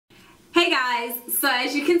guys, so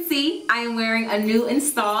as you can see, I am wearing a new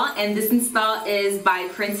install, and this install is by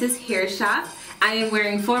Princess Hair Shop. I am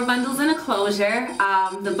wearing 4 bundles in a closure.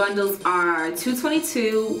 The bundles are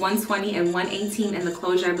 222, 120, and 118, and the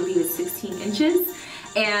closure I believe is 16 inches.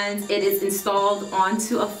 And it is installed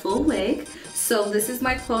onto a full wig. So this is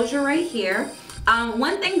my closure right here.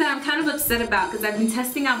 One thing that I'm kind of upset about, because I've been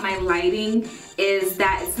testing out my lighting, is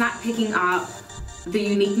that it's not picking up the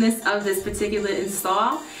uniqueness of this particular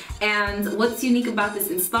install. And what's unique about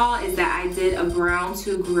this install is that I did a brown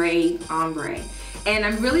to gray ombre. And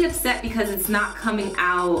I'm really upset because it's not coming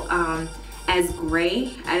out as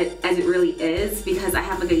gray as it really is, because I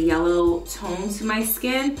have like a yellow tone to my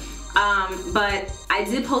skin. But I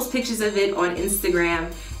did post pictures of it on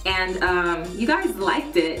Instagram, and you guys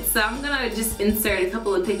liked it. So I'm gonna just insert a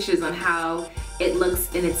couple of pictures on how it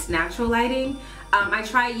looks in its natural lighting. I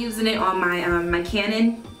tried using it on my, my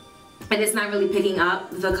Canon, and it's not really picking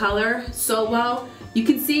up the color so well. You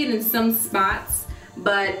can see it in some spots,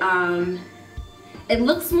 but it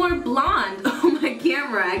looks more blonde on my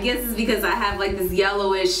camera. I guess it's because I have like this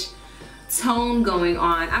yellowish tone going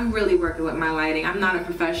on. I'm really working with my lighting. I'm not a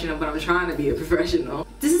professional, but I'm trying to be a professional.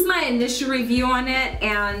 This is my initial review on it,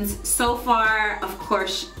 and so far, of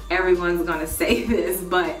course, everyone's gonna say this,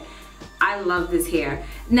 but I love this hair.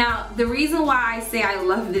 Now, the reason why I say I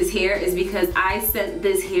love this hair is because I sent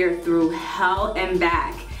this hair through hell and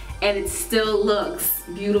back, and it still looks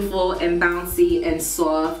beautiful and bouncy and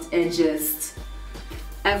soft and just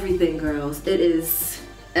everything, girls. It is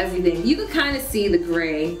everything. You can kind of see the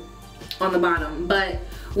gray on the bottom, but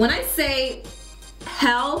when I say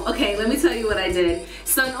hell, okay, let me tell you what I did.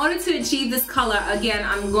 So in order to achieve this color, again,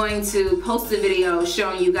 I'm going to post a video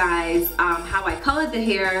showing you guys how I colored the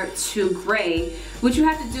hair to gray. What you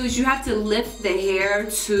have to do is you have to lift the hair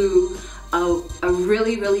to a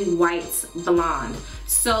really, really white blonde.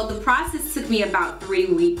 So the process took me about 3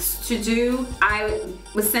 weeks to do. I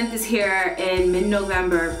was sent this hair in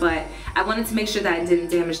mid-November, but I wanted to make sure that I didn't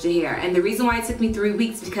damage the hair. And the reason why it took me 3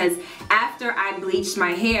 weeks, because after I bleached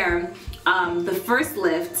my hair, the first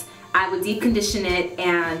lift, I would deep condition it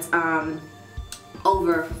and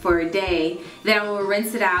over for a day. Then I will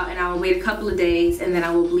rinse it out, and I will wait a couple of days, and then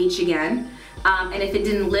I will bleach again. And if it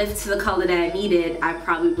didn't lift to the color that I needed, I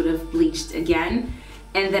probably would have bleached again.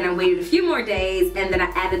 And then I waited a few more days, and then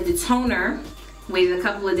I added the toner, waited a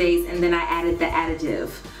couple of days, and then I added the additive,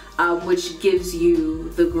 which gives you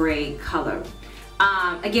the gray color.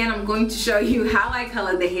 Again, I'm going to show you how I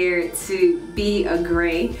colored the hair to be a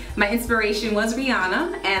gray. My inspiration was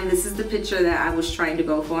Rihanna, and this is the picture that I was trying to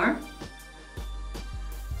go for.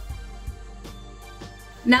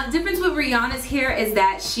 Now, the difference with Rihanna's hair is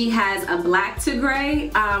that she has a black to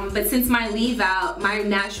gray, but since my leave out, my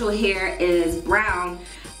natural hair is brown.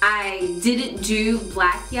 I didn't do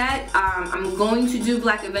black yet. I'm going to do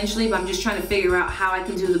black eventually, but I'm just trying to figure out how I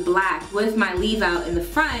can do the black with my leave out in the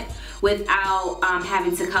front without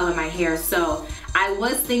having to color my hair. So I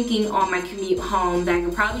was thinking on my commute home that I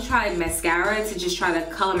could probably try mascara to just try to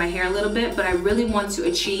color my hair a little bit, but I really want to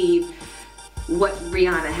achieve what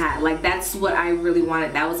Rihanna had. Like, that's what I really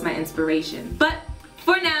wanted. That was my inspiration. But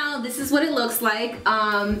for now, this is what it looks like,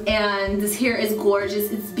 and this hair is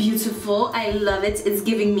gorgeous. It's beautiful. I love it. It's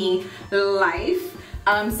giving me life.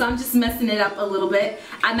 So I'm just messing it up a little bit.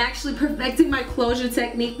 I'm actually perfecting my closure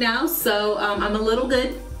technique now, so I'm a little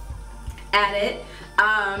good at it.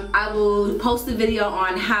 I will post a video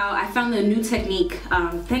on how I found a new technique,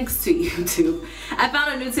 thanks to YouTube. I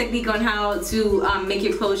found a new technique on how to make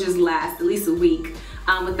your closures last at least a week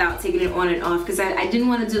without taking it on and off, because I didn't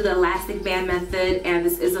want to do the elastic band method, and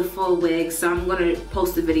this is a full wig, so I'm going to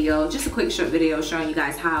post a video, just a quick short video showing you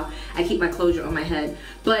guys how I keep my closure on my head.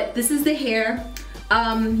 But this is the hair.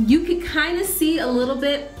 You can kind of see a little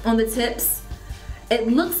bit on the tips. It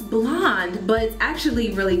looks blonde, but it's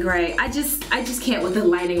actually really gray. I just can't with the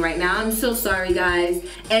lighting right now. I'm so sorry, guys.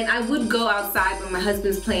 And I would go outside, but my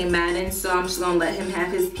husband's playing Madden, so I'm just gonna let him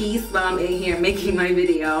have his piece while I'm in here making my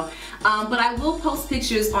video. But I will post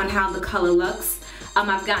pictures on how the color looks.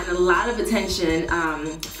 I've gotten a lot of attention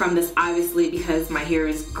from this, obviously, because my hair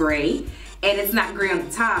is gray, and it's not gray on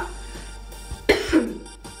the top.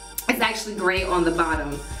 It's actually gray on the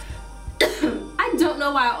bottom. I don't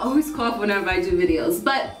know why I always cough whenever I do videos,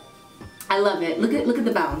 but I love it. Look at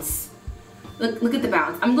the bounce. Look at the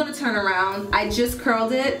bounce. I'm gonna turn around. I just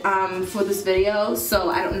curled it for this video, so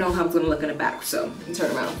I don't know how it's gonna look in the back, so I'm gonna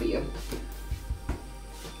turn around for you.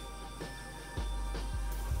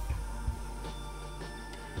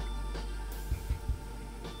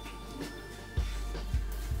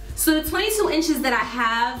 So the 22 inches that I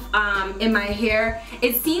have in my hair,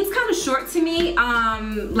 it seems kind of short to me,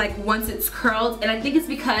 like once it's curled, and I think it's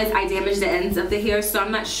because I damaged the ends of the hair, so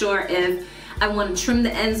I'm not sure if I want to trim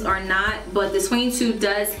the ends or not, but the 22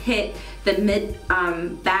 does hit the mid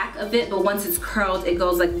back of it, but once it's curled, it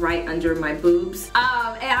goes like right under my boobs.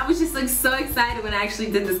 And I was just like so excited when I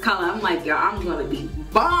actually did this color. I'm like, yo, I'm gonna be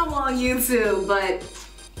bomb on YouTube, but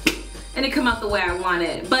and it come out the way I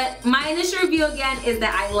wanted. But my initial review again is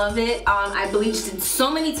that I love it. I bleached it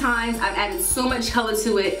so many times. I've added so much color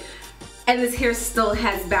to it, and this hair still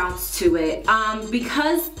has bounce to it.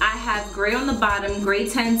 Because I have gray on the bottom, gray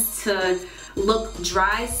tends to look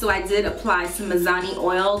dry, so I did apply some Mizani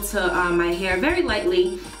oil to my hair very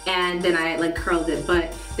lightly, and then I like curled it.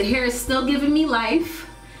 But the hair is still giving me life.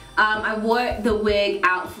 I wore the wig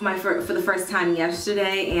out for the first time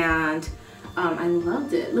yesterday, and I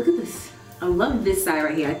loved it. Look at this. I love this side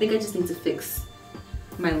right here. I think I just need to fix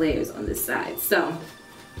my layers on this side. So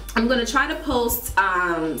I'm gonna try to post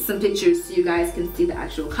some pictures so you guys can see the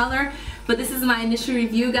actual color. But this is my initial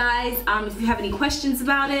review, guys. If you have any questions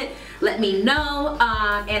about it, let me know.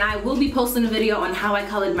 And I will be posting a video on how I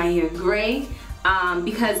colored my hair gray.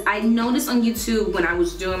 Because I noticed on YouTube when I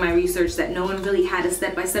was doing my research that no one really had a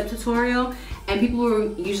step-by-step tutorial, and people were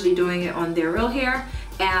usually doing it on their real hair,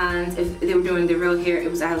 and if they were doing their real hair, it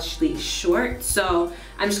was actually short. So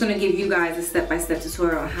I'm just going to give you guys a step-by-step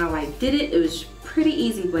tutorial on how I did it. It was pretty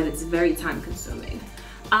easy, but it's very time-consuming.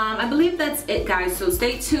 I believe that's it, guys, so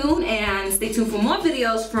stay tuned, and stay tuned for more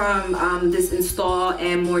videos from this install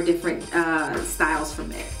and more different styles from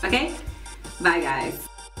there, okay? Bye, guys.